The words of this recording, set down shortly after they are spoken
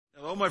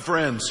Hello, my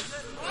friends.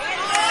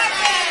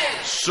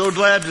 So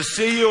glad to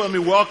see you. Let me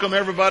welcome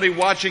everybody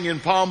watching in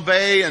Palm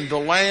Bay and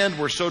DeLand.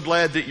 We're so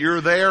glad that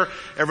you're there.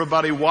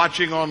 Everybody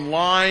watching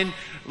online.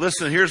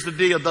 Listen, here's the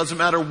deal. It doesn't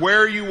matter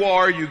where you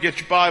are, you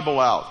get your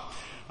Bible out.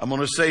 I'm going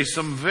to say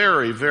some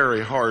very,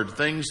 very hard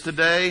things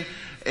today.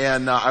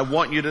 And I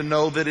want you to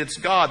know that it's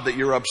God that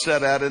you're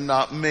upset at and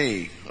not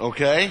me.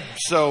 Okay?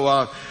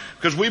 So,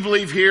 because we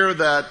believe here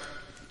that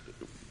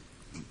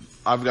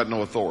I've got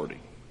no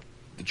authority.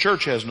 The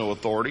church has no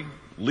authority.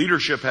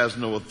 Leadership has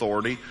no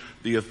authority.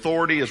 The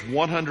authority is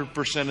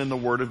 100% in the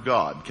Word of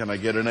God. Can I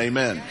get an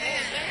amen?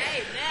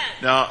 Amen.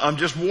 Now, I'm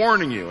just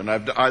warning you, and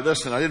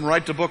listen, I didn't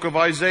write the book of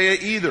Isaiah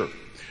either.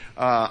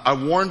 I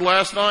warned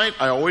last night.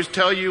 I always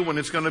tell you when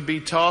it's going to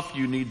be tough,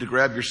 you need to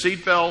grab your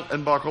seatbelt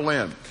and buckle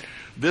in.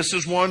 This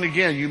is one,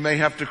 again, you may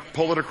have to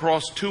pull it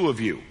across two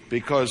of you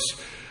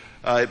because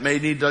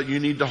you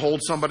need to hold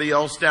somebody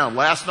else down.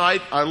 Last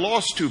night, I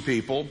lost two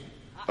people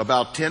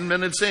about 10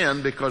 minutes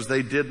in because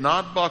they did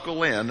not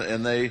buckle in,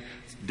 and they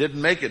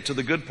didn't make it to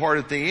the good part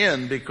at the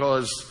end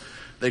because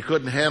they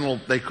couldn't handle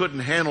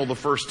the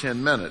first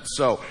 10 minutes.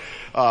 So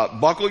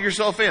buckle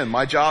yourself in.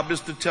 My job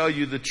is to tell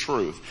you the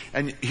truth.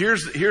 And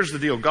here's the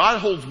deal. God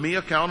holds me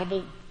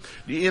accountable.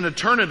 In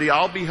eternity,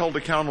 I'll be held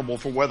accountable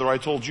for whether I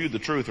told you the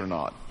truth or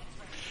not.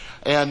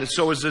 And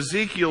so as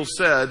Ezekiel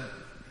said,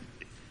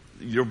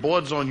 your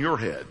blood's on your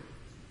head.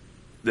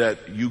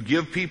 That you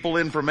give people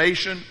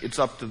information, it's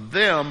up to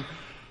them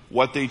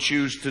what they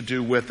choose to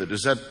do with it.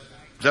 Is that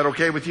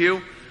okay with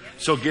you?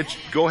 So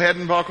go ahead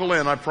and buckle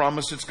in. I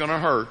promise it's going to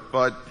hurt,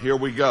 but here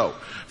we go.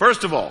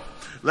 First of all,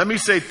 let me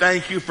say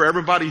thank you for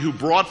everybody who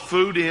brought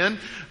food in.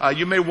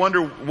 You may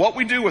wonder what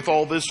we do with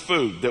all this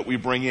food that we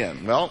bring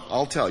in. Well,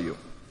 I'll tell you.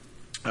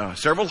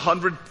 Several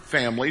hundred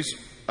families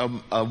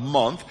a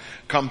month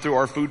come through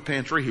our food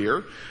pantry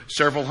here.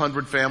 Several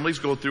hundred families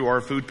go through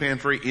our food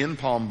pantry in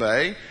Palm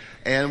Bay.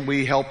 And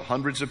we help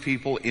hundreds of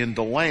people in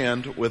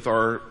DeLand with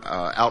our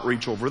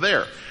outreach over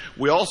there.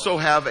 We also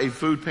have a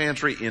food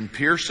pantry in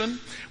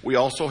Pearson. We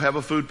also have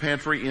a food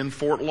pantry in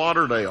Fort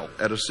Lauderdale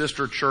at a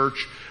sister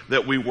church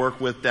that we work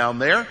with down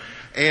there.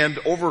 And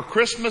over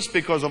Christmas,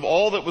 because of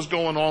all that was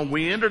going on,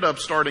 we ended up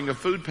starting a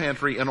food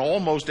pantry in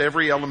almost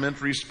every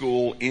elementary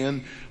school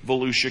in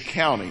Volusia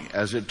County,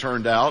 as it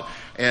turned out.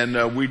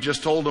 And we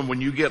just told them, when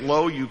you get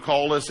low, you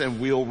call us and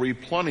we'll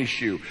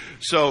replenish you.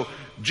 So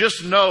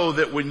just know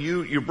that when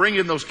you bring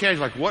in those cans,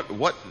 like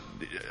what?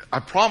 I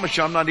promise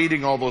you I'm not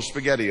eating all those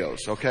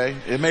SpaghettiOs, okay?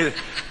 It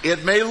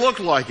may look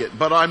like it,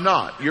 but I'm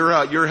not.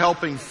 You're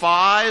helping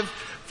five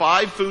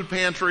food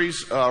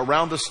pantries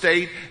around the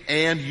state,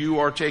 and you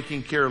are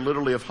taking care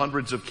literally of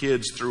hundreds of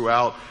kids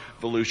throughout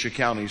Volusia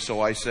County.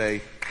 So I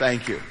say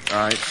thank you. All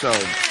right. So,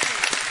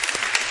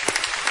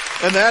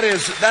 and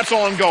that's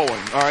ongoing.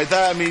 All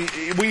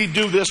right. We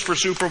do this for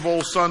Super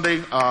Bowl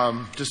Sunday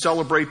to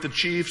celebrate the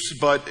Chiefs,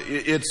 but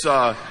it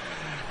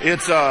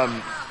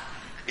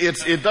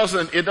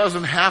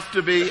doesn't have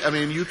to be.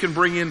 You can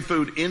bring in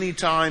food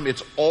anytime.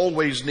 It's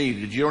always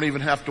needed. You don't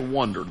even have to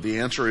wonder. The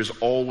answer is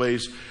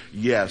always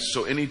yes.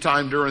 So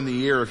anytime during the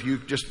year, if you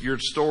just your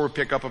store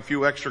pick up a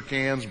few extra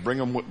cans, bring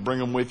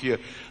them with you.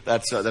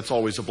 That's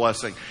always a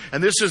blessing.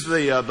 And this is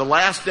the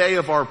last day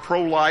of our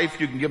pro-life.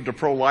 You can give to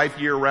pro-life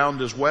year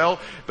round as well.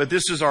 But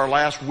this is our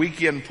last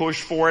weekend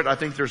push for it. I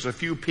think there's a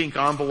few pink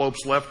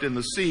envelopes left in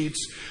the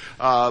seats.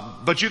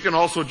 But you can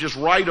also just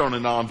write on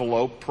an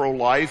envelope,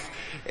 pro-life,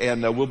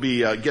 and we'll be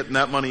getting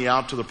that money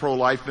out to the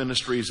pro-life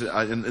ministries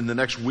in the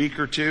next week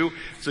or two.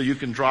 So you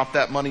can drop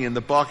that money in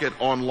the bucket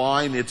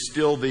online. It's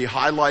still the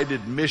highlighted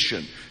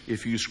mission.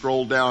 If you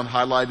scroll down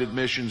highlighted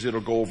missions,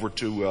 it'll go over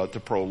to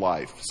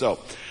pro-life. So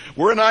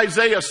we're in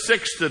Isaiah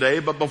 6 today,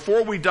 but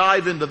before we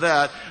dive into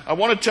that, I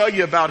want to tell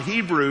you about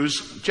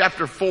Hebrews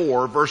chapter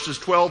 4, verses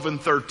 12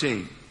 and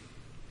 13.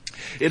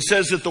 It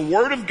says that the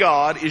Word of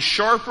God is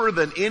sharper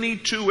than any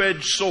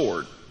two-edged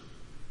sword.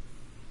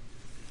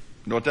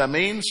 You know what that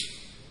means?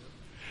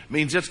 It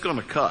means it's going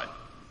to cut.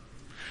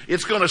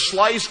 It's going to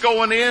slice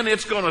going in.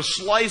 It's going to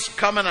slice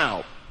coming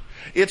out.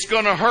 It's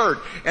going to hurt.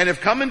 And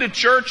if coming to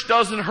church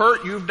doesn't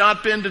hurt, you've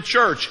not been to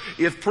church.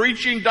 If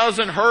preaching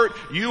doesn't hurt,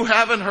 you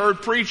haven't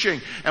heard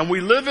preaching. And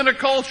we live in a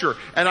culture,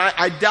 and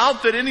I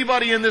doubt that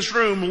anybody in this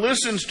room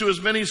listens to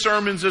as many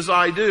sermons as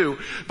I do,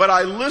 but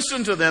I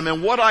listen to them,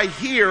 and what I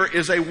hear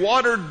is a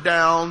watered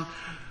down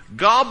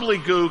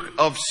gobbledygook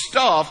of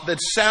stuff that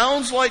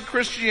sounds like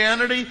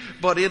Christianity,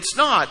 but it's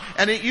not.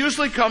 And it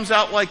usually comes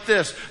out like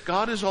this: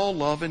 God is all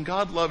love and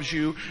God loves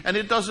you, and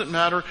it doesn't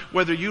matter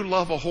whether you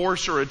love a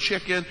horse or a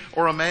chicken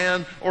or a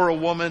man or a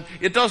woman.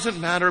 It doesn't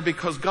matter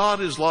because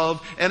God is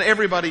love and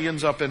everybody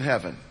ends up in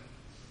heaven.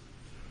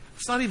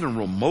 It's not even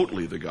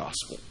remotely the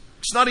gospel.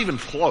 It's not even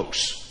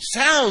close.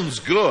 Sounds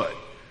good.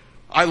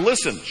 I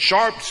listen.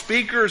 Sharp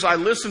speakers. I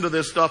listen to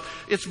this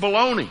stuff. It's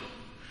baloney.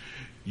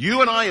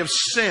 You and I have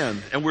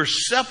sinned, and we're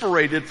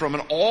separated from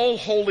an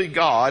all-holy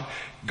God.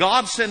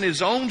 God sent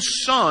His own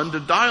Son to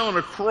die on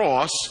a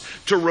cross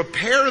to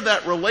repair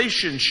that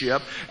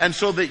relationship, and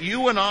so that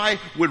you and I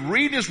would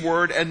read His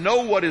Word and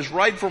know what is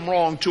right from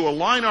wrong, to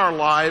align our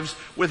lives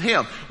with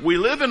Him. We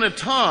live in a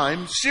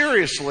time,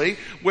 seriously,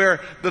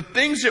 where the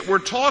things that we're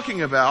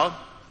talking about,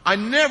 I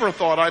never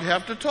thought I'd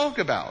have to talk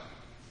about.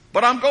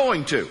 But I'm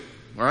going to,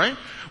 all right?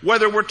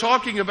 Whether we're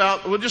talking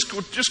about, we'll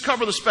just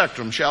cover the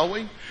spectrum, shall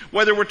we?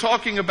 Whether we're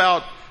talking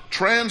about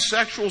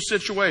transsexual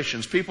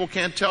situations, people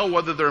can't tell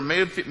whether they're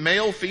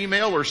male,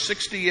 female, or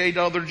 68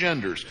 other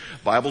genders.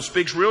 Bible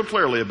speaks real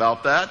clearly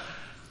about that.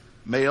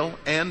 Male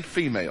and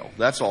female,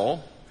 that's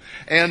all.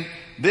 And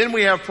then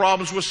we have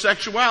problems with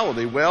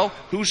sexuality. Well,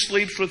 who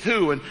sleeps with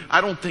who? And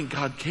I don't think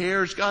God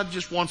cares. God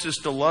just wants us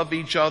to love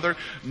each other.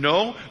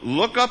 No,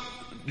 look up.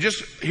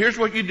 Here's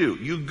what you do.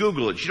 You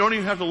Google it. You don't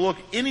even have to look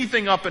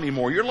anything up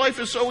anymore. Your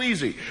life is so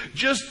easy.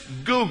 Just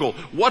Google,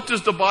 what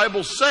does the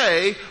Bible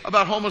say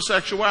about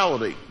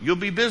homosexuality? You'll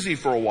be busy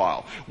for a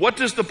while. What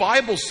does the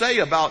Bible say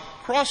about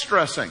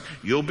cross-dressing?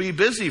 You'll be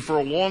busy for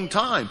a long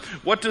time.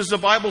 What does the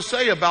Bible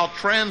say about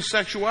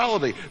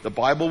transsexuality? The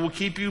Bible will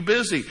keep you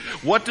busy.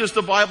 What does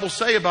the Bible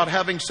say about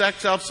having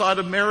sex outside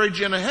of marriage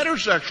in a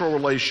heterosexual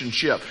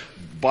relationship?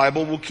 The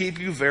Bible will keep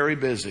you very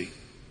busy.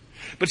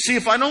 But see,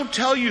 if I don't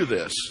tell you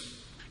this,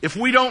 if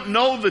we don't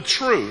know the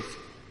truth,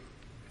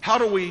 how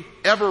do we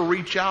ever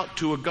reach out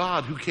to a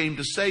God who came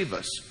to save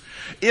us?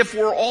 If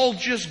we're all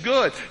just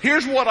good.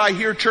 Here's what I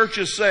hear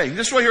churches saying.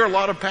 This is what I hear a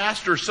lot of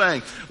pastors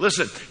saying.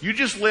 Listen, you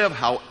just live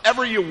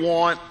however you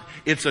want.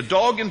 It's a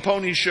dog and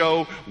pony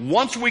show.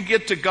 Once we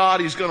get to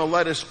God, He's going to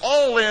let us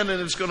all in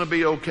and it's going to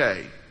be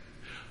okay.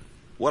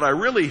 What I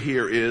really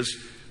hear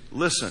is,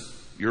 listen,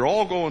 you're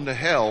all going to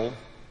hell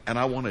and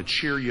I want to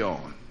cheer you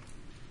on.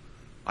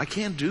 I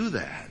can't do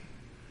that.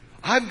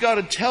 I've got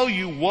to tell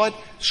you what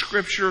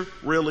Scripture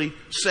really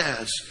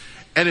says.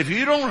 And if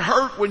you don't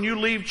hurt when you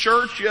leave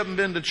church, you haven't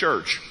been to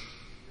church.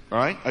 All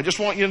right? I just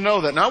want you to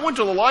know that. Now, I went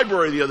to the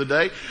library the other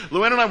day.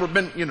 Luann and I have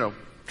been,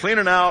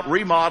 cleaning out,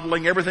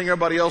 remodeling, everything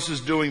everybody else is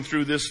doing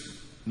through this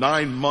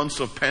 9 months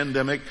of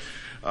pandemic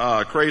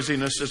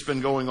craziness that's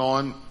been going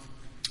on.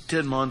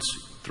 10 months,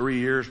 3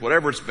 years,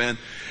 whatever it's been.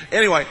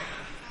 Anyway,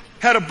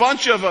 had a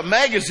bunch of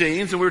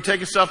magazines, and we were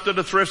taking stuff to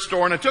the thrift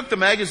store, and I took the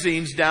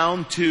magazines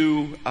down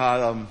to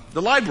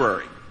the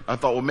library. I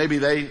thought, well, maybe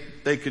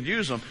they could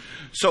use them.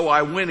 So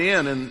I went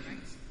in, and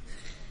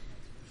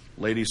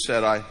lady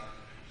said, I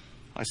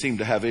seem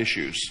to have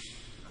issues.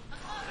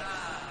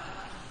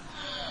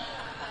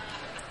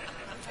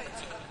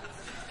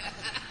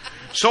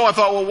 So I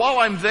thought, well, while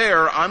I'm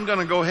there, I'm going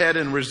to go ahead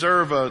and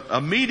reserve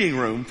a meeting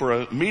room for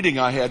a meeting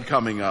I had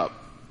coming up.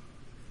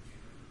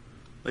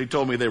 They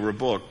told me they were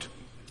booked.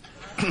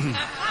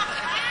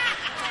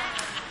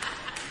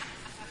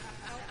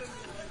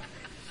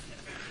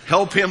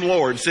 Help him,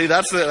 Lord. See,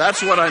 that's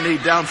what I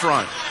need down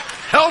front.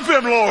 Help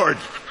him, Lord.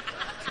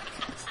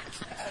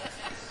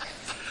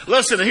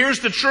 Listen, here's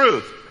the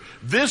truth.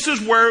 This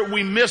is where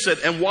we miss it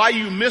and why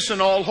you miss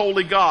an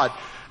all-holy God.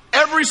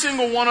 Every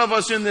single one of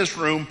us in this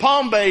room,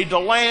 Palm Bay,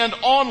 DeLand,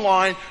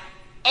 online,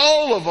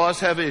 all of us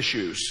have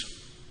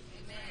issues.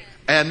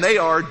 And they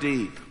are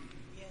deep.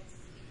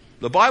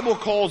 The Bible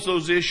calls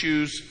those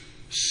issues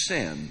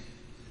sin.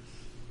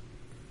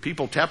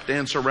 People tap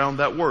dance around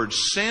that word.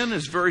 Sin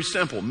is very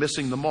simple,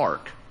 missing the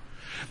mark.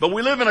 But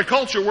we live in a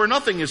culture where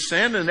nothing is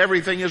sin and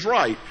everything is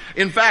right.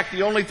 In fact,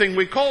 the only thing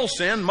we call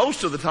sin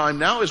most of the time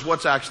now is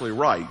what's actually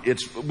right.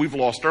 We've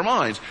lost our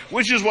minds,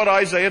 which is what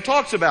Isaiah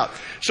talks about.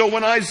 So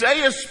when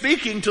Isaiah is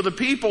speaking to the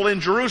people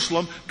in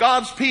Jerusalem,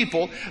 God's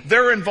people,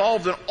 they're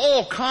involved in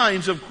all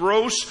kinds of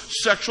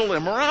gross sexual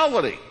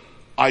immorality.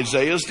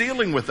 Isaiah's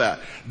dealing with that.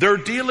 They're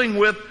dealing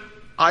with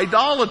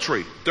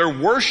idolatry.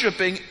 They're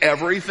worshiping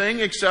everything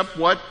except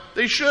what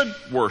they should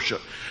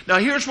worship. Now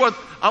here's what,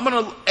 I'm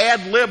going to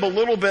ad-lib a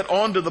little bit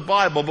onto the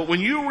Bible, but when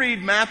you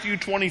read Matthew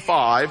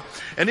 25,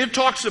 and it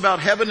talks about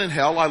heaven and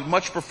hell, I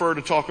much prefer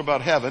to talk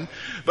about heaven,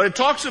 but it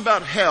talks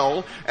about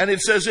hell, and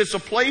it says it's a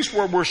place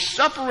where we're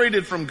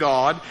separated from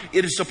God.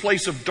 It is a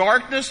place of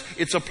darkness.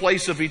 It's a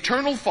place of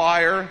eternal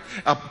fire,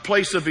 a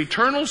place of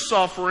eternal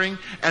suffering,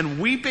 and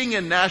weeping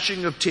and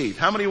gnashing of teeth.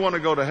 How many want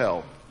to go to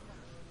hell?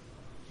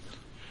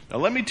 Now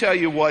let me tell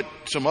you what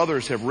some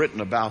others have written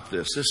about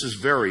this. This is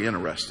very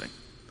interesting.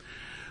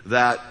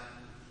 That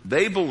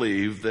they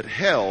believe that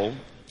hell,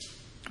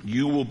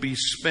 you will be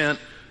spent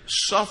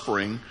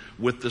suffering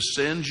with the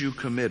sins you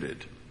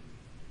committed.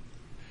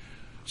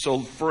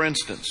 So for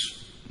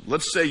instance,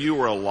 let's say you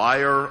were a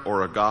liar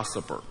or a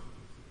gossiper.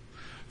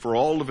 For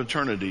all of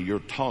eternity, your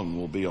tongue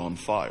will be on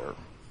fire.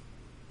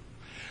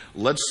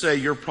 Let's say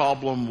your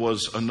problem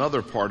was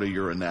another part of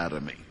your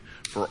anatomy.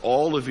 For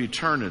all of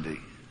eternity,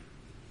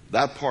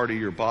 that part of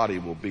your body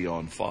will be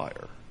on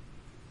fire.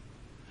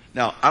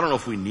 Now, I don't know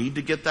if we need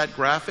to get that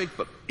graphic,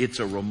 but it's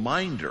a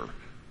reminder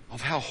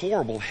of how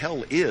horrible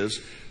hell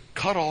is,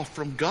 cut off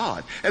from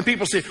God. And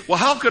people say, well,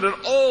 how could an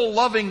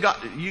all-loving God...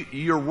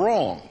 You're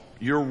wrong.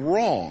 You're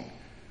wrong.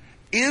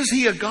 Is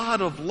he a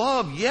God of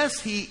love? Yes,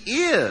 he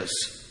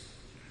is.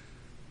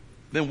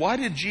 Then why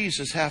did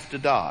Jesus have to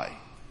die?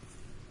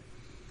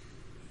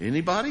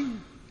 Anybody?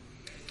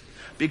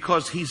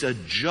 Because he's a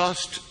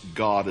just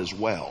God as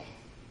well.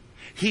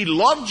 He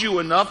loved you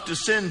enough to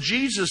send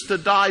Jesus to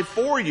die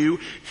for you.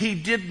 He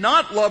did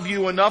not love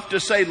you enough to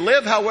say,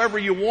 live however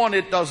you want,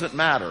 it doesn't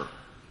matter.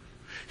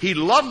 He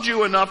loved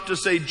you enough to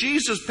say,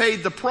 Jesus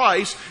paid the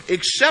price,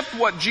 accept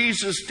what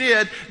Jesus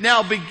did,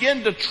 now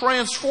begin to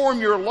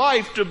transform your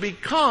life to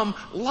become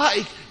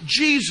like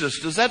Jesus.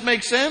 Does that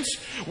make sense?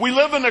 We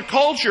live in a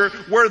culture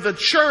where the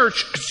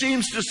church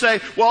seems to say,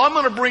 well, I'm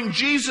going to bring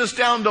Jesus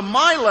down to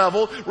my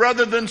level,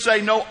 rather than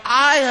say, no,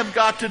 I have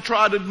got to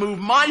try to move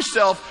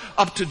myself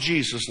up to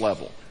Jesus'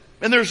 level.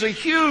 And there's a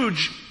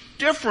huge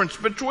difference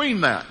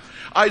between that.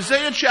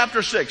 Isaiah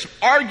chapter 6,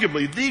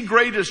 arguably the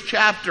greatest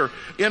chapter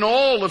in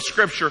all of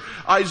Scripture,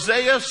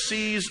 Isaiah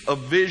sees a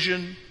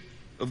vision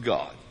of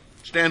God.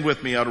 Stand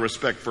with me out of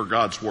respect for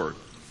God's Word.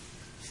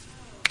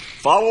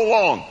 Follow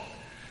along.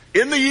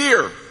 In the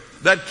year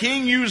that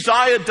King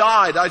Uzziah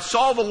died, I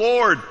saw the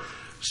Lord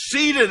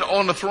seated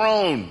on a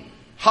throne,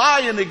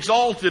 high and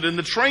exalted, and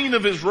the train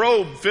of his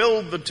robe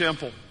filled the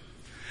temple.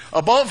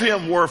 Above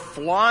him were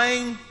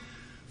flying,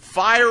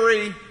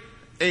 fiery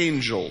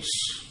angels.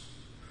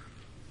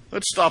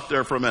 Let's stop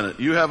there for a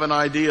minute. You have an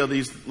idea of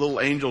these little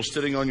angels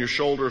sitting on your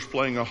shoulders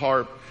playing a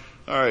harp.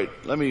 All right,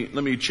 let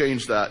me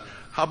change that.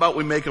 How about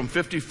we make them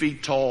 50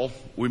 feet tall?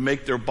 We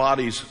make their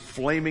bodies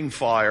flaming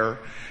fire.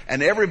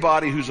 And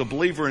everybody who's a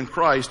believer in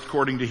Christ,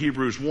 according to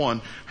Hebrews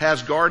 1,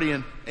 has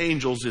guardian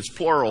angels. It's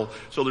plural.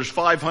 So there's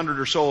 500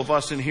 or so of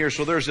us in here.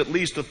 So there's at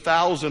least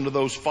 1,000 of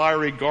those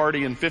fiery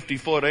guardian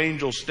 50-foot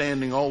angels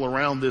standing all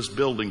around this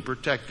building,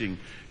 protecting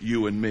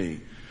you and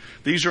me.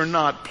 These are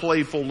not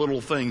playful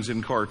little things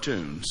in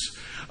cartoons.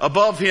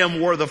 Above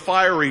him were the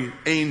fiery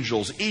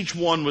angels. Each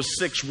one was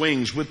 6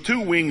 wings. With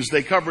 2 wings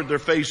they covered their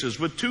faces.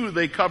 With 2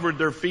 they covered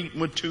their feet. And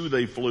with 2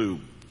 they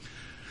flew.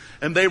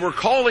 And they were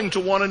calling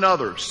to one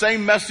another.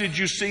 Same message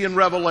you see in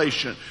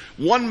Revelation.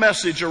 One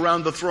message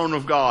around the throne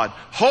of God.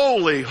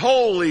 Holy,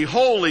 holy,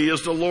 holy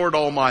is the Lord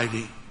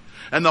Almighty.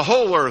 And the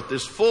whole earth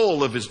is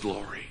full of his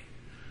glory.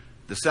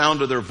 The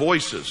sound of their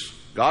voices.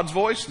 God's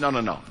voice?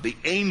 No. The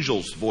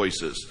angels'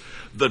 voices.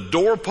 The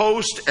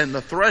doorpost and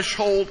the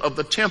threshold of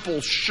the temple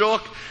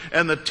shook,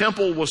 and the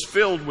temple was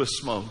filled with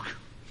smoke.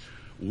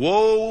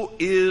 Woe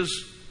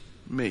is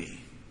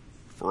me,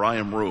 for I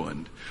am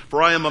ruined.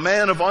 For I am a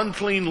man of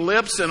unclean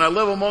lips, and I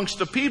live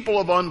amongst a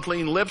people of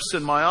unclean lips,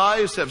 and my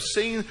eyes have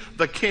seen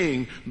the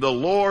King, the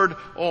Lord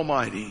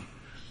Almighty.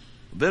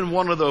 Then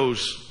one of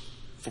those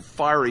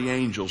fiery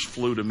angels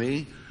flew to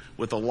me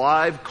with a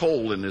live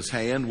coal in his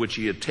hand, which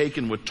he had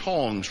taken with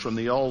tongs from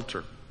the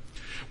altar.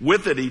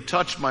 With it he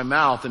touched my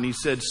mouth, and he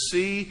said,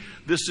 see,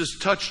 this has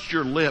touched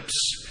your lips.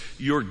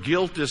 Your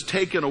guilt is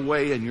taken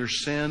away, and your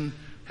sin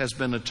has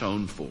been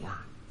atoned for.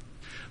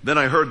 Then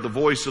I heard the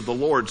voice of the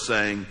Lord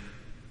saying,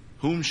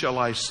 whom shall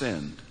I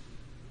send?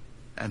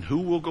 And who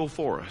will go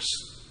for us?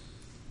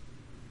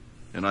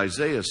 And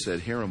Isaiah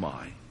said, here am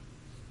I.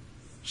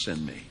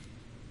 Send me.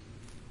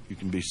 You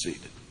can be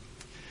seated.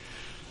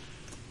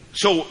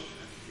 So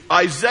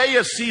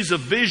Isaiah sees a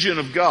vision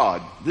of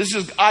God. This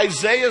is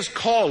Isaiah's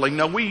calling.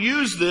 Now, we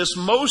use this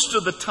most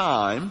of the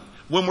time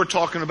when we're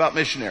talking about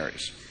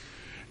missionaries.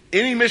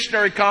 Any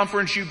missionary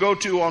conference you go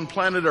to on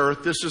planet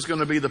Earth, this is going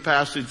to be the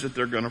passage that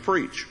they're going to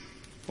preach.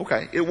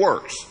 Okay, it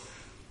works.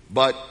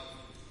 But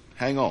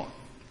hang on.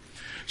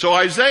 So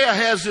Isaiah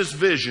has this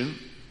vision,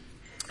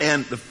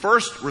 and the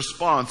first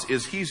response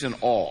is he's in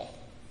awe.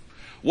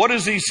 What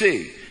does he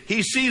see?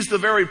 He sees the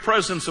very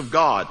presence of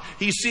God.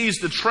 He sees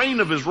the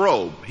train of his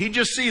robe. He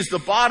just sees the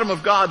bottom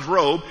of God's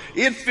robe.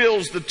 It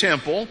fills the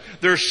temple.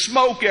 There's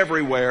smoke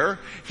everywhere.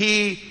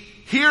 He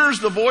hears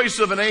the voice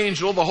of an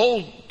angel. The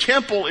whole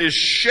temple is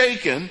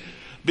shaken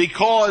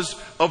because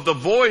of the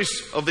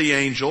voice of the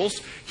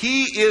angels.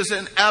 He is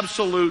in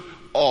absolute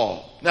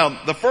awe.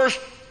 Now, the first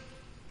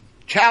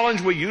challenge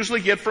we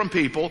usually get from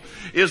people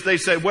is they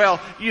say, well,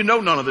 you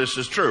know none of this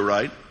is true,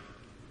 right?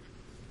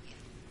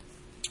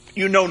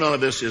 You know none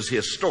of this is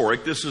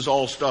historic. This is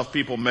all stuff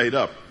people made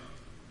up.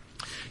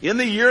 In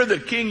the year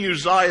that King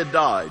Uzziah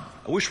died,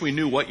 I wish we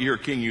knew what year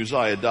King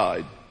Uzziah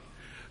died.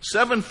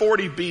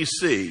 740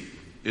 BC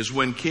is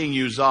when King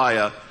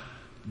Uzziah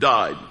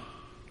died.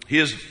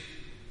 His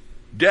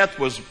death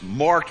was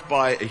marked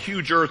by a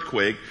huge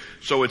earthquake,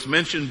 so it's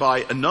mentioned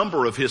by a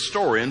number of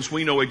historians.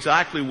 We know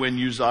exactly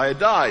when Uzziah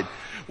died.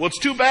 Well, it's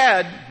too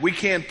bad we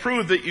can't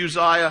prove that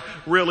Uzziah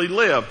really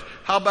lived.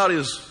 How about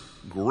his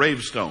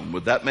gravestone?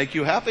 Would that make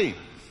you happy?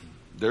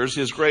 There's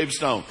his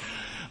gravestone.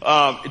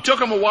 It took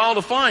him a while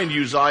to find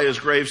Uzziah's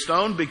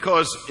gravestone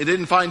because it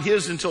didn't find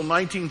his until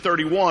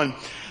 1931.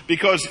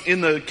 Because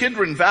in the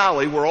Kidron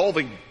Valley, where all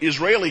the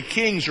Israeli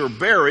kings are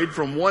buried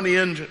from one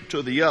end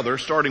to the other,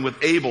 starting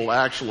with Abel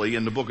actually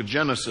in the book of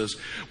Genesis,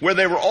 where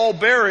they were all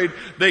buried,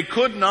 they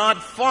could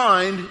not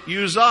find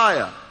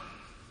Uzziah.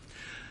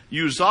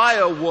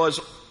 Uzziah was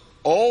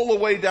all the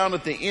way down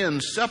at the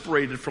end,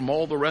 separated from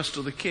all the rest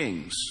of the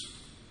kings.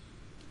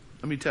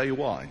 Let me tell you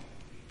why.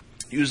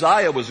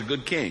 Uzziah was a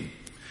good king.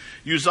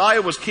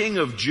 Uzziah was king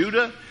of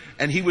Judah,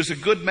 and he was a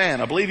good man.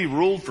 I believe he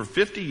ruled for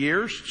 50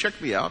 years. Check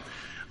me out.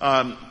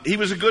 He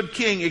was a good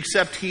king,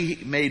 except he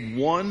made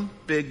one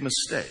big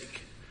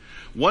mistake.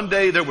 One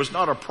day there was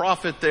not a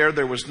prophet there.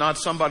 There was not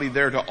somebody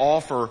there to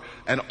offer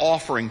an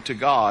offering to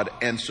God.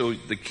 And so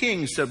the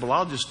king said, well,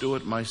 I'll just do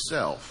it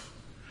myself.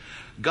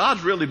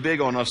 God's really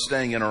big on us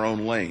staying in our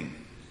own lane.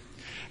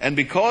 And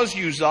because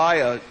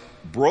Uzziah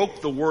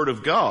broke the word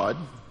of God,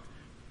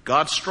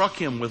 God struck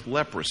him with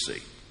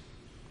leprosy.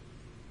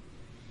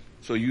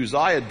 So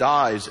Uzziah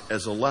dies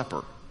as a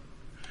leper.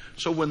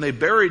 So when they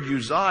buried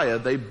Uzziah,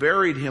 they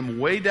buried him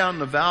way down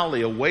the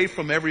valley, away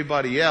from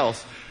everybody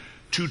else,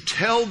 to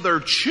tell their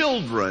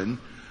children,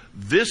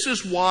 this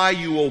is why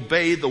you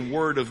obey the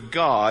word of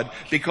God,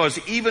 because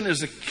even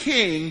as a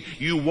king,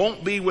 you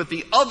won't be with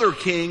the other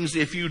kings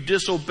if you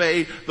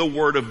disobey the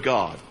word of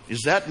God.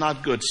 Is that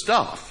not good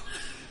stuff?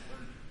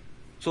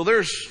 So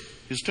there's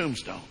his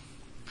tombstone.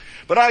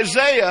 But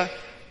Isaiah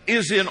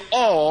is in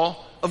awe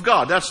of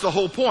God. That's the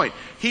whole point.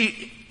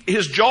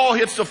 His jaw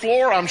hits the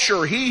floor. I'm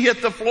sure he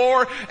hit the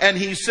floor. And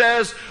he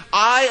says,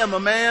 I am a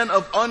man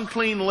of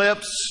unclean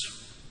lips.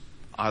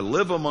 I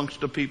live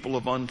amongst a people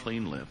of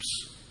unclean lips.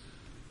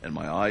 And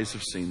my eyes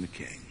have seen the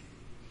King.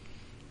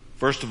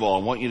 First of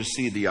all, I want you to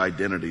see the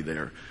identity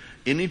there.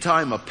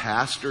 Anytime a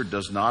pastor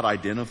does not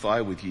identify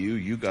with you,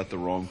 you got the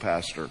wrong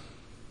pastor.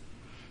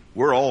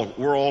 We're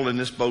all in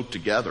this boat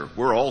together.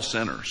 We're all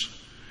sinners.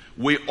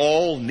 We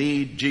all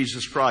need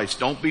Jesus Christ.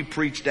 Don't be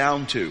preached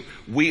down to.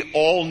 We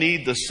all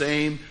need the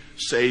same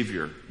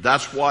Savior.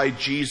 That's why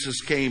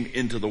Jesus came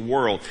into the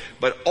world.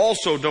 But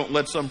also don't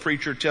let some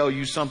preacher tell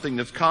you something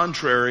that's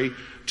contrary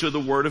to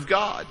the Word of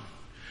God.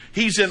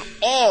 He's in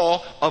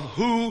awe of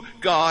who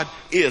God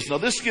is. Now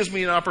this gives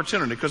me an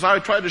opportunity because I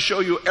tried to show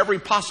you every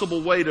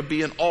possible way to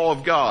be in awe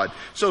of God.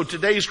 So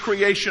today's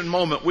creation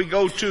moment, we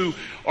go to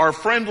our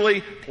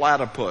friendly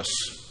platypus.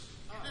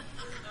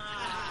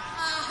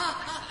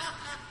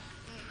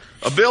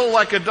 A bill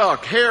like a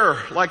duck, hair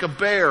like a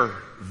bear,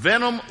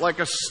 venom like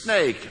a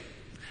snake,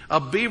 a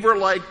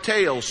beaver-like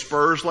tail,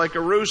 spurs like a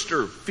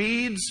rooster,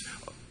 feeds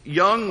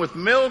young with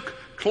milk,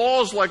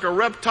 claws like a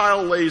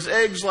reptile, lays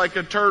eggs like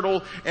a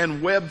turtle,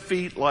 and web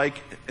feet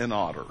like an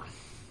otter.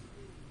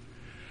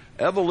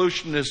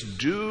 Evolutionists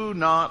do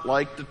not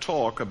like to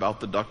talk about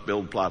the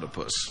duck-billed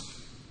platypus.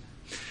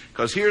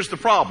 Because here's the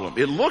problem.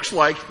 It looks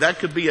like that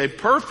could be a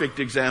perfect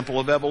example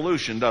of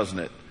evolution, doesn't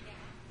it?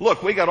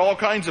 Look, we got all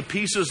kinds of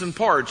pieces and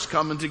parts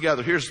coming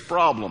together. Here's the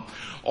problem.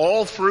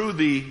 All through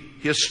the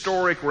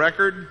historic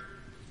record,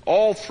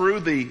 all through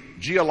the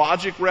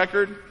geologic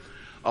record,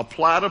 a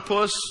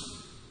platypus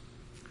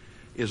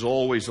is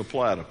always a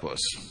platypus.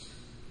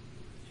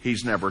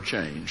 He's never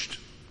changed.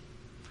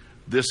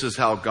 This is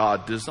how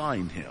God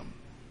designed him.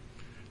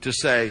 To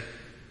say,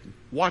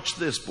 watch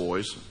this,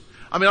 boys.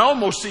 I mean, I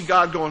almost see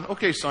God going,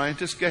 okay,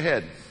 scientists, go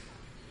ahead.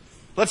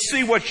 Let's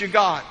see what you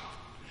got.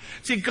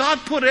 See, God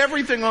put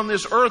everything on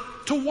this earth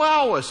to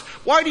wow us.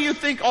 Why do you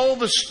think all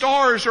the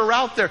stars are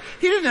out there?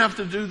 He didn't have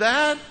to do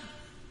that.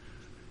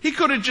 He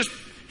could have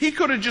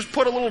just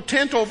put a little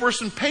tent over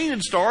us and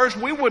painted stars.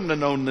 We wouldn't have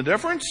known the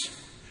difference.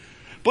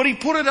 But he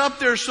put it up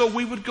there so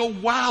we would go,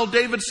 wow.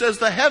 David says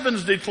the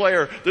heavens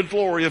declare the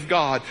glory of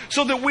God.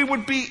 So that we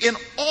would be in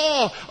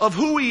awe of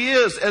who he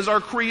is as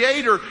our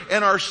creator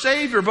and our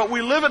savior. But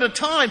we live in a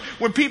time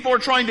when people are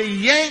trying to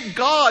yank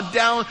God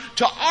down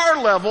to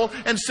our level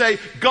and say,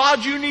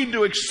 God, you need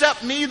to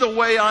accept me the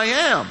way I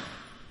am.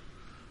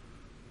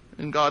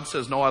 And God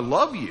says, no, I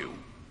love you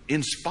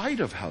in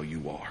spite of how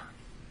you are.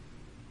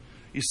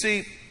 You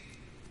see,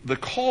 the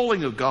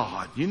calling of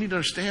God, you need to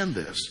understand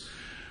this.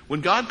 When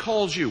God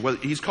calls you, well,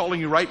 he's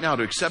calling you right now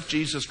to accept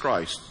Jesus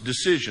Christ.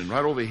 Decision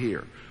right over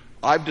here.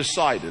 I've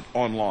decided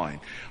online.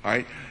 All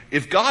right.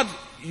 If God,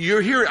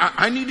 you're here,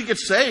 I need to get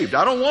saved.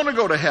 I don't want to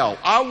go to hell.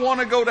 I want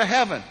to go to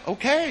heaven.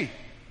 Okay.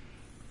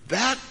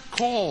 That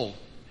call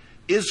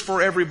is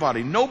for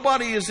everybody.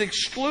 Nobody is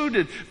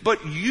excluded,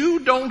 but you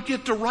don't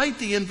get to write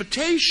the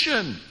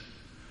invitation.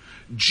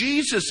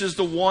 Jesus is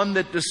the one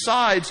that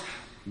decides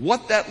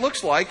what that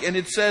looks like, and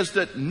it says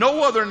that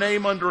no other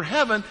name under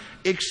heaven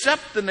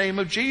except the name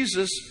of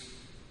Jesus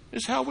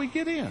is how we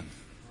get in.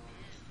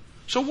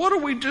 So what do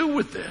we do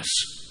with this?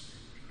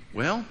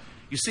 Well,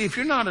 you see, if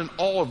you're not in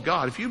awe of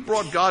God, if you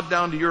brought God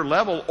down to your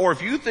level, or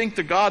if you think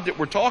the God that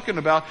we're talking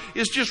about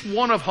is just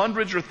one of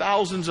hundreds or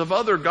thousands of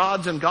other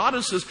gods and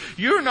goddesses,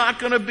 you're not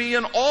going to be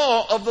in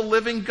awe of the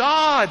living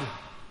God.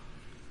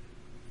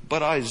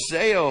 But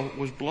Isaiah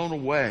was blown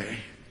away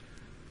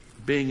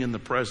being in the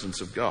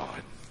presence of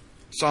God.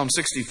 Psalm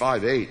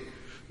 65:8,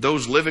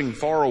 those living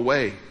far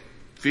away,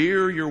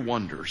 fear your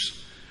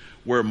wonders.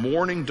 Where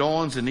morning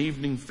dawns and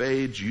evening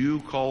fades,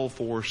 you call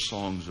forth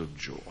songs of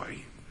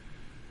joy.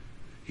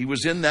 He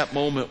was in that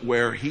moment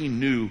where he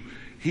knew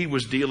he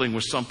was dealing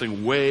with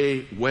something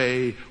way,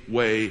 way,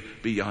 way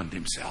beyond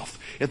himself.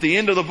 At the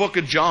end of the book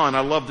of John,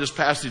 I love this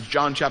passage,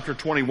 John chapter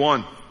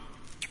 21,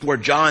 where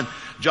John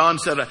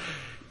said,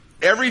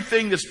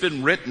 Everything that's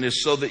been written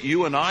is so that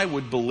you and I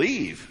would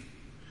believe.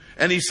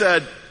 And he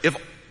said, if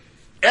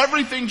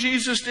everything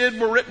Jesus did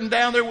were written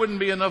down, there wouldn't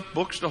be enough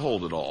books to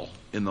hold it all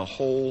in the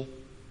whole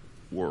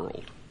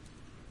world.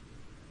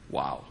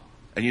 Wow.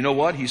 And you know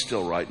what? He's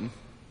still writing.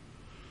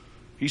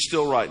 He's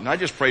still writing. I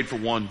just prayed for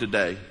one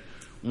today.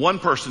 One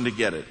person to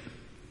get it.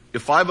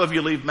 If 5 of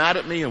you leave mad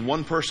at me and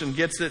one person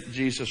gets it,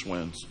 Jesus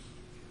wins.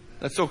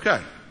 That's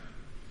okay.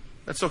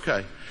 That's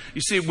okay.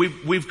 You see,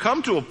 we've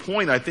come to a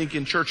point, I think,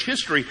 in church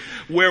history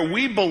where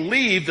we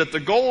believe that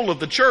the goal of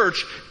the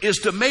church is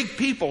to make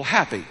people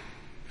happy.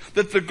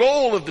 That the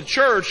goal of the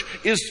church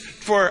is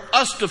for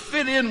us to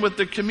fit in with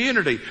the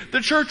community. The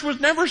church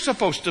was never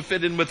supposed to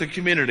fit in with the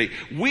community.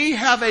 We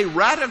have a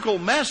radical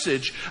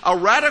message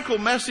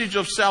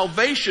of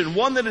salvation,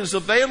 one that is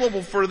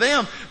available for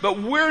them,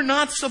 but we're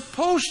not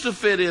supposed to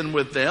fit in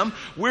with them.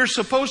 We're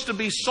supposed to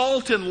be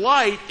salt and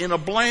light in a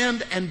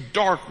bland and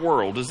dark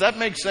world. Does that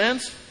make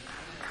sense?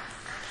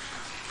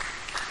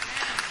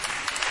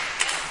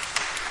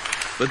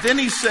 But then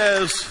he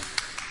says,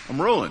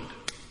 I'm ruined.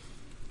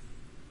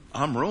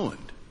 I'm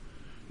ruined.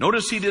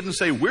 Notice he didn't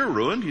say we're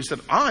ruined. He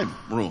said, I'm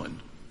ruined.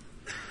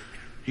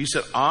 He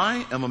said,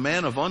 I am a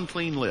man of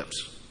unclean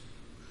lips,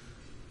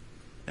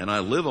 and I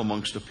live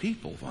amongst a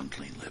people of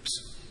unclean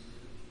lips.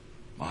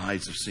 My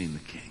eyes have seen the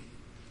King.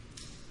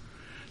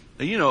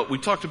 And you know, we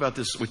talked about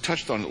this, we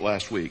touched on it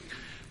last week,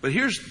 but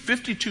here's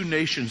 52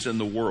 nations in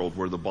the world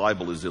where the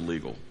Bible is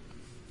illegal.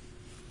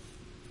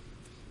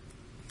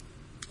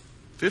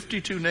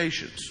 52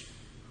 nations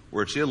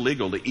where it's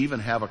illegal to even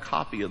have a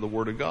copy of the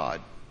Word of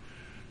God.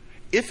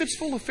 If it's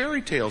full of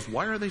fairy tales,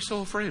 why are they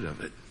so afraid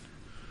of it?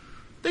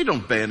 They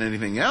don't ban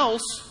anything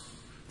else.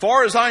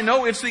 Far as I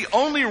know, it's the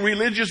only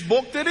religious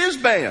book that is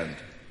banned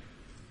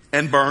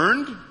and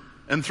burned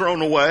and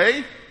thrown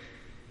away.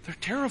 They're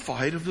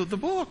terrified of the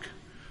book.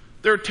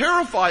 They're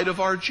terrified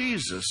of our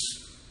Jesus.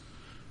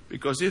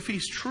 Because if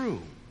he's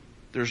true,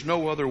 there's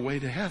no other way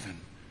to heaven.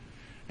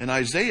 And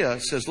Isaiah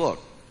says,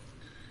 look,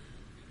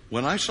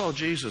 when I saw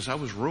Jesus, I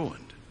was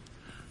ruined.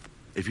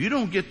 If you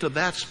don't get to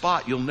that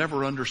spot, you'll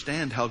never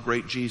understand how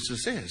great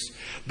Jesus is.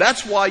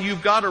 That's why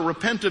you've got to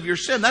repent of your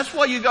sin. That's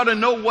why you've got to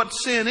know what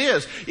sin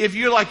is. If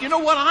you're like, you know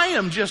what, I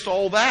am just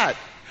all that.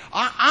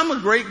 I'm a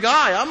great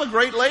guy. I'm a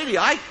great lady.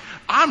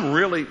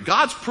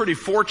 God's pretty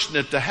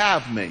fortunate to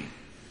have me.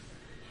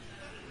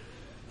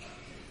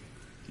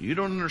 You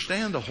don't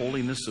understand the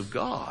holiness of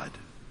God.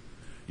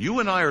 You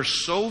and I are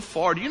so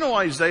far. Do you know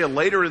Isaiah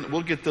later, and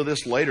we'll get to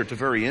this later at the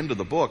very end of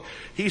the book,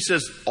 he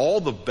says all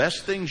the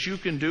best things you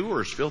can do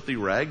are as filthy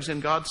rags in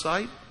God's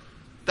sight?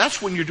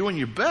 That's when you're doing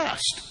your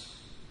best.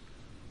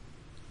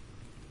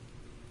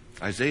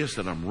 Isaiah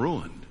said, I'm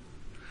ruined.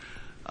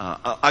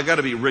 I got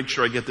to make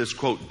sure I get this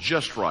quote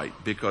just right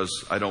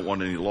because I don't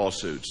want any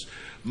lawsuits.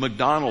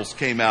 McDonald's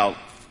came out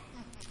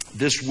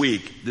this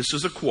week. This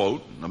is a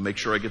quote. I'll make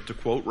sure I get the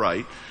quote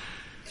right.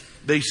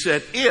 They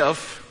said,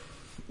 if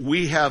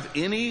we have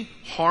any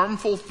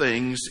harmful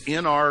things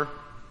in our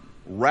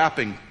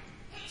wrapping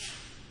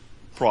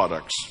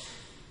products,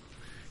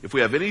 if we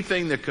have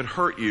anything that could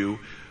hurt you,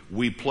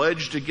 we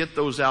pledge to get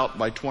those out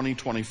by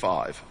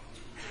 2025.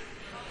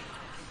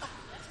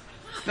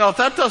 Now, if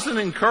that doesn't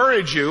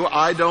encourage you,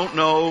 I don't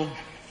know.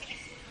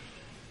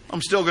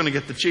 I'm still going to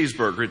get the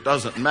cheeseburger. It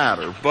doesn't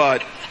matter,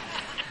 but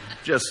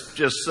just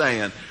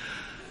saying.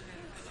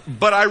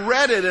 But I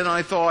read it and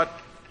I thought,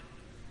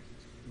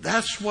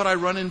 that's what I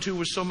run into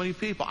with so many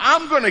people.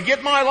 I'm going to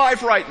get my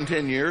life right in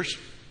 10 years.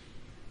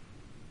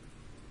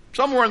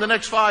 Somewhere in the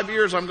next 5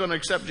 years, I'm going to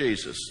accept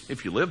Jesus.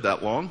 If you live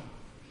that long.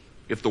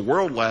 If the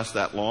world lasts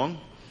that long.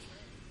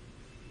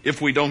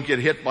 If we don't get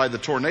hit by the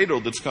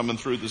tornado that's coming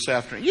through this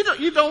afternoon.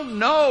 You don't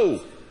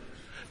know.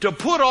 To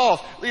put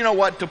off, you know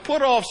what? To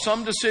put off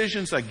some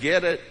decisions, I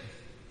get it.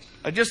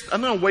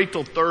 I'm going to wait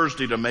till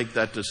Thursday to make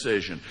that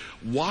decision.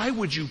 Why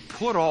would you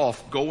put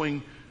off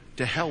going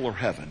to hell or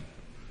heaven?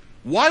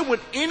 Why would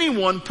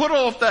anyone put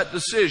off that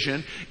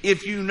decision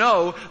if you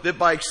know that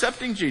by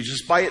accepting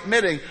Jesus, by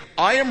admitting,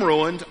 I am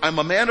ruined, I'm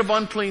a man of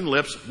unclean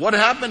lips, what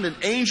happened? An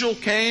angel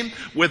came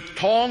with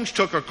tongs,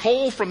 took a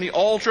coal from the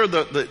altar,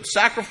 the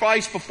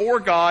sacrifice before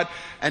God,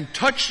 and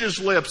touched his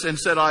lips and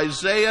said,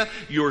 Isaiah,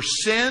 your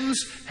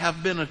sins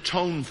have been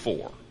atoned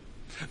for.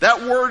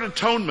 That word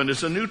atonement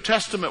is a New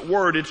Testament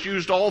word. It's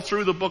used all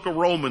through the book of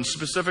Romans,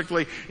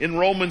 specifically in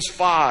Romans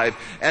 5.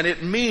 And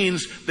it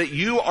means that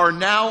you are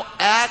now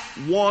at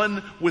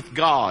one with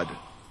God.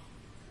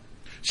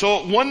 So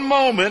at one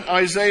moment,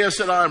 Isaiah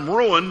said, I'm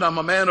ruined. I'm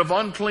a man of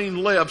unclean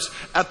lips.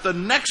 At the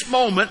next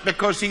moment,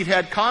 because he'd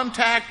had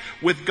contact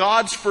with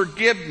God's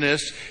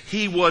forgiveness,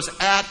 he was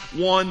at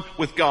one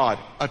with God.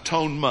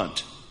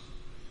 Atonement.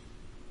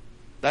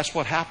 That's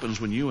what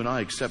happens when you and I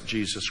accept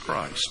Jesus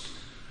Christ.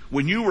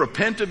 When you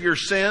repent of your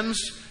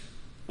sins,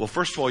 well,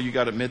 first of all, you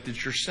got to admit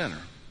that you're a sinner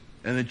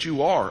and that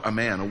you are a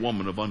man, a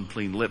woman of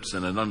unclean lips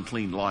and an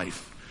unclean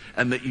life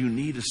and that you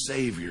need a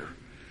Savior.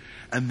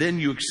 and then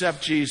you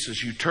accept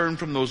Jesus, you turn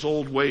from those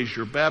old ways,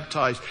 you're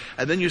baptized,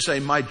 and then you say,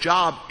 my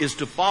job is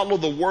to follow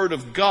the Word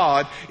of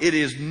God. It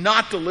is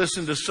not to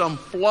listen to some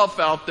fluff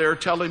out there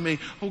telling me,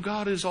 oh,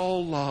 God is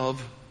all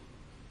love.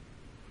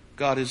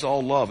 God is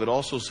all love. It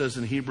also says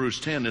in Hebrews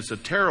 10, it's a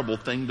terrible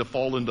thing to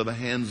fall into the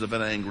hands of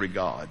an angry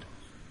God.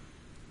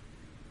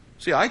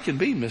 See, I can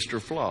be Mr.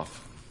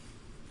 Fluff.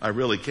 I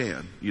really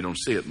can. You don't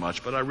see it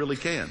much, but I really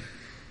can.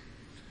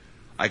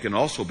 I can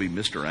also be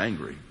Mr.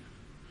 Angry.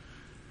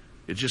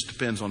 It just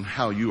depends on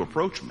how you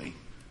approach me.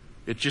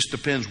 It just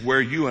depends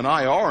where you and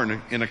I are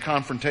in a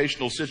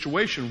confrontational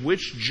situation,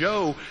 which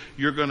Joe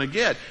you're going to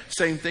get.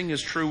 Same thing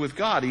is true with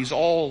God. He's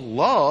all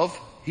love.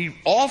 He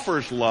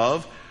offers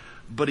love,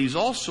 but He's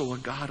also a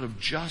God of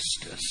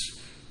justice,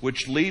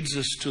 which leads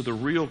us to the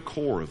real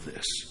core of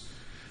this,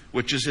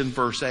 which is in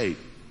verse 8.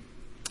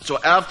 So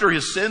after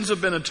His sins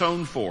have been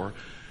atoned for,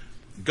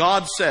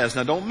 God says,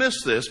 now don't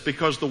miss this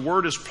because the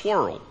word is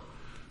plural.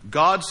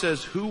 God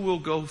says, who will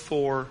go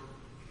for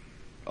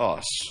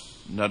us?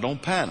 Now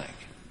don't panic.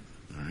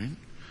 All right?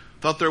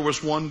 Thought there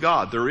was one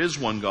God. There is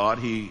one God.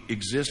 He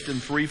exists in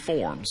three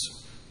forms: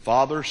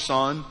 Father,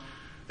 Son,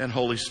 and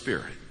Holy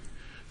Spirit.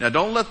 Now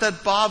don't let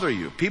that bother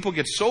you. People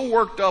get so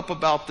worked up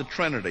about the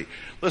Trinity.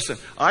 Listen,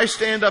 I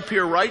stand up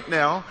here right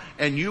now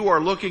and you are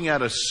looking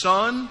at a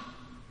son,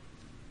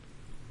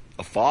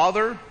 a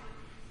father,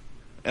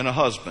 and a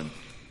husband.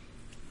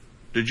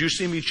 Did you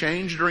see me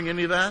change during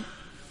any of that?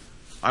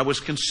 I was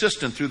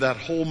consistent through that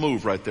whole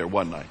move right there,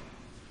 wasn't I?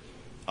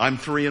 I'm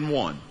 3 in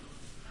 1.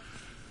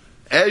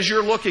 As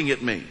you're looking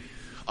at me,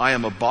 I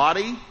am a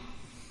body.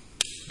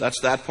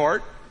 That's that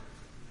part.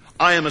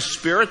 I am a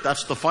spirit.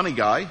 That's the funny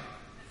guy.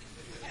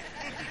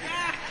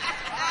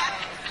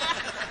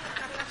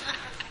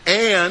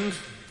 And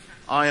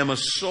I am a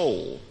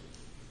soul.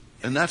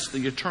 And that's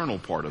the eternal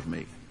part of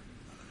me.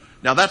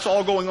 Now that's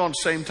all going on at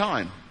the same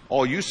time.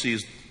 All you see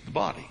is the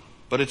body.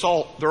 But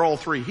they're all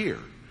three here.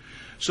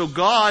 So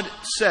God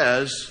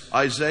says,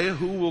 Isaiah,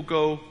 who will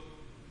go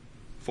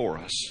for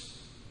us?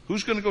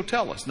 Who's going to go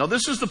tell us? Now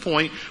this is the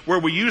point where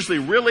we usually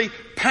really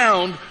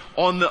pound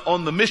on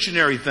the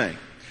missionary thing.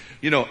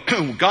 You know,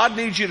 God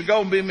needs you to go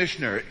and be a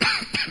missionary.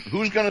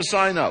 Who's going to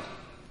sign up?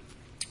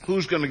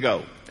 Who's going to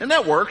go? And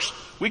that works.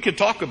 We could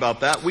talk about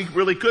that. We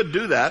really could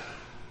do that.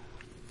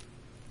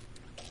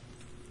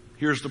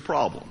 Here's the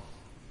problem.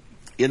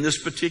 In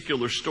this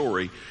particular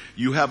story,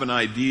 you have an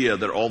idea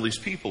that all these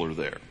people are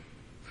there.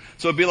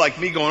 So it'd be like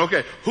me going,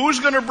 okay,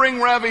 who's going to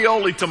bring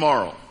ravioli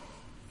tomorrow?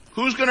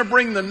 Who's going to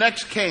bring the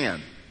next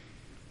can?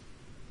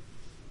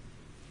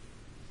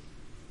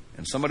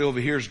 And somebody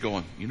over here is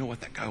going, you know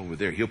what, that guy over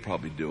there, he'll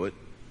probably do it.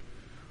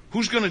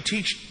 Who's going to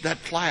teach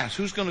that class?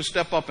 Who's going to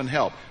step up and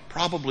help?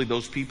 Probably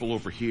those people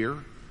over here.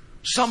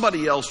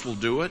 Somebody else will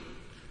do it.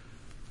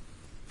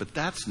 But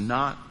that's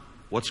not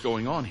what's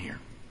going on here.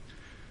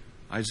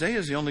 Isaiah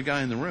is the only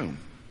guy in the room.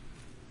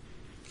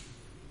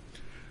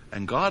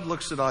 And God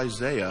looks at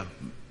Isaiah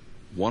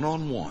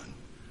one-on-one.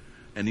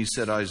 And He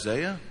said,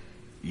 Isaiah,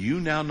 you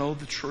now know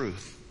the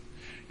truth.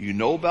 You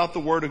know about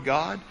the Word of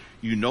God.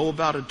 You know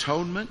about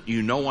atonement.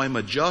 You know I'm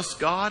a just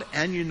God.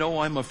 And you know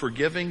I'm a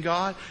forgiving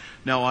God.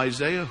 Now,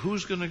 Isaiah,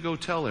 who's going to go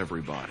tell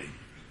everybody?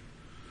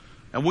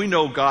 And we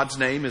know God's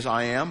name is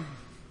I Am.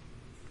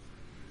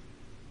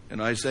 And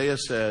Isaiah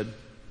said,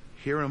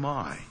 here am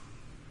I.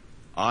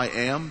 I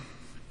am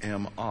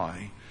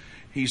I.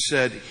 He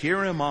said,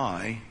 here am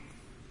I.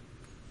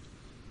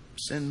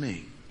 Send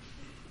me.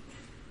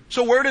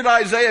 So where did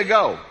Isaiah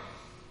go?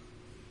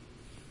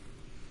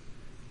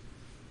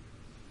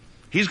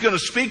 He's going to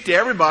speak to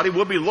everybody.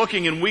 We'll be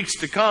looking in weeks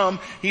to come.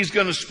 He's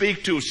going to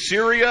speak to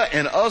Syria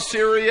and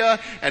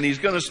Assyria, and he's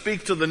going to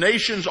speak to the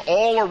nations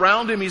all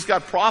around him. He's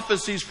got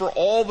prophecies for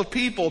all the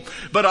people.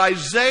 But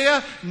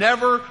Isaiah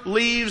never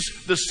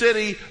leaves the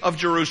city of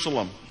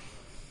Jerusalem.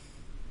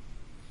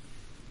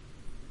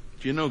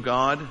 Do you know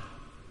God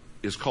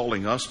is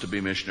calling us to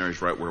be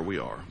missionaries right where we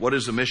are? What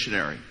is a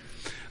missionary?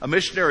 A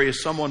missionary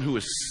is someone who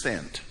is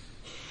sent.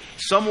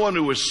 Someone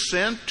who is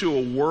sent to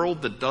a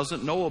world that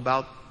doesn't know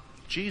about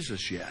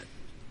Jesus yet.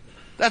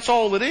 That's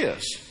all it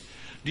is.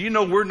 Do you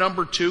know we're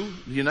number 2?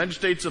 The United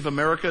States of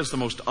America is the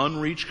most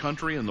unreached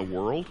country in the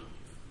world.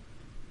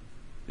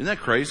 Isn't that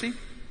crazy?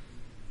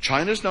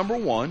 China's number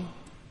 1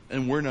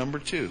 and we're number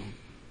 2.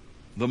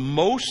 The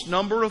most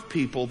number of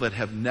people that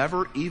have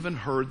never even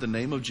heard the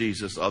name of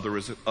Jesus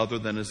other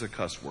than as a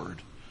cuss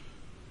word.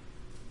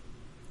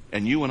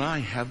 And you and I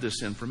have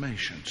this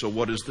information. So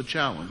what is the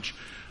challenge?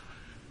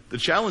 The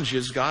challenge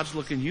is God's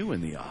looking you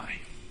in the eye.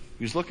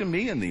 He's looking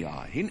me in the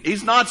eye.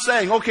 He's not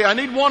saying, okay, I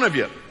need one of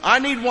you. I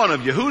need one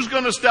of you. Who's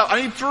going to step?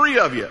 I need 3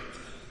 of you.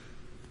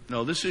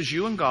 No, this is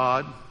you and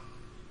God,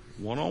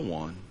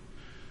 one-on-one.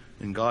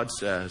 And God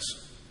says,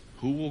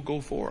 who will go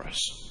for us?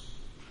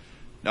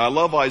 Now, I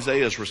love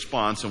Isaiah's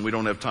response, and we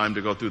don't have time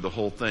to go through the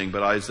whole thing,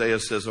 but Isaiah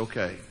says,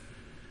 okay,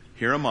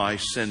 here am I,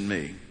 send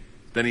me.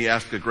 Then he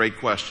asked a great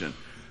question.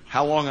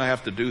 How long I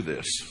have to do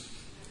this?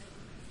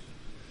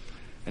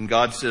 And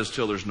God says,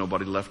 till there's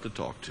nobody left to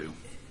talk to.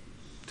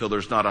 till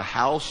there's not a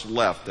house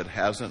left that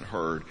hasn't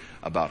heard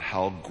about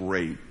how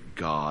great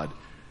God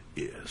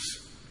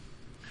is.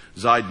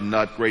 Zaid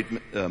Nutt, great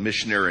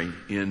missionary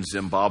in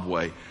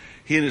Zimbabwe,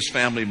 he and his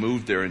family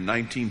moved there in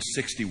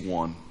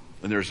 1961.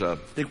 And I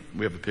think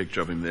we have a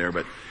picture of him there,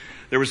 but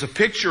there was a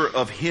picture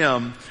of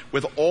him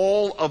with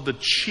all of the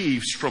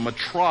chiefs from a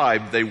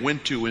tribe they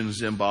went to in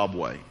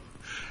Zimbabwe.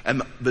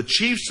 And the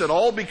chiefs had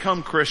all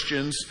become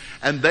Christians,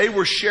 and they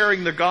were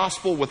sharing the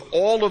gospel with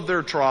all of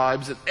their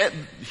tribes.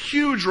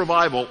 Huge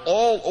revival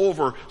all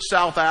over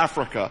South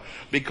Africa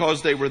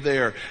because they were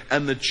there.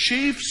 And the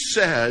chief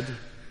said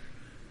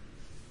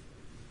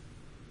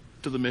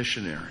to the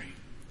missionary,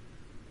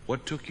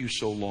 "What took you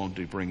so long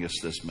to bring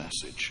us this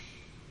message?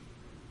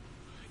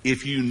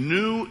 If you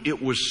knew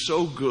it was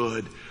so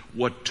good,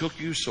 what took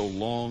you so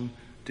long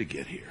to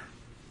get here?"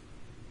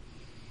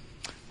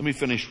 Let me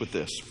finish with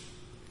this.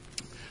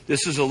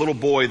 This is a little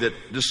boy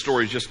this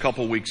story is just a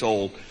couple weeks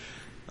old.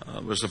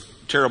 There was a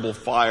terrible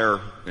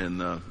fire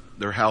and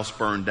their house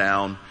burned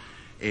down.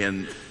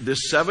 And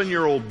this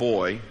 7-year-old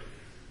boy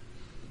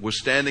was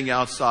standing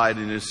outside,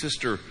 and his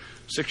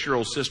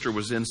 6-year-old sister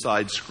was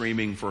inside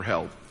screaming for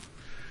help.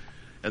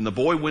 And the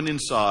boy went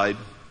inside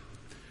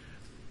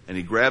and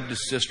he grabbed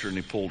his sister and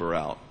he pulled her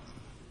out.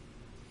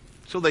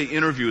 So they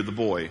interviewed the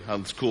boy.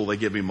 It's cool. They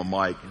give him a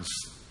mic.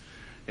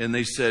 And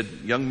they said,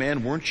 "Young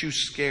man, weren't you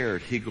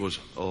scared?" He goes,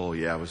 "Oh,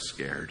 yeah, I was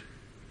scared."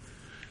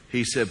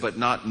 He said, "But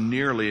not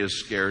nearly as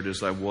scared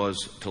as I was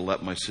to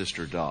let my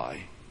sister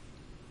die."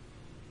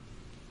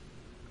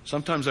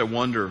 Sometimes I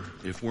wonder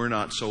if we're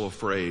not so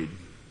afraid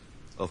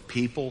of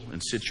people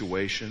and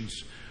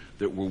situations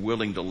that we're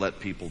willing to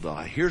let people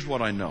die. Here's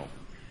what I know.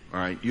 All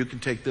right, you can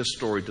take this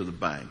story to the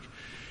bank.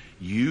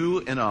 You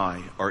and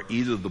I are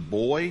either the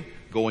boy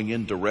going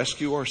in to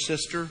rescue our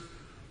sister,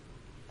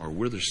 or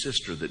we're the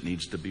sister that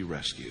needs to be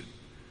rescued.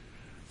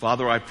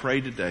 Father, I pray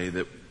today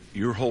that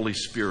your Holy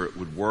Spirit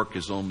would work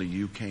as only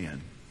you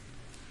can.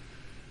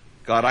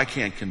 God, I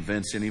can't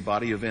convince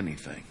anybody of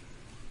anything.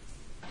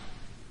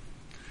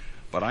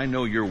 But I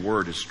know your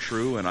word is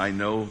true, and I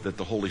know that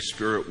the Holy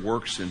Spirit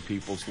works in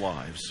people's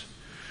lives.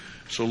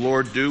 So,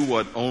 Lord, do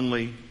what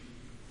only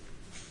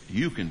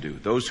you can do.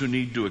 Those who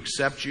need to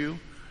accept you,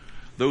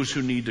 those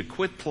who need to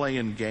quit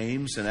playing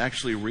games and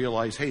actually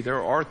realize, hey,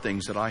 there are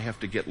things that I have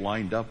to get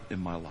lined up in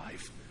my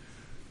life.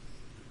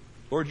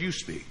 Lord, you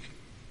speak.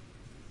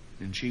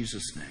 In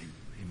Jesus' name,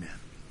 amen.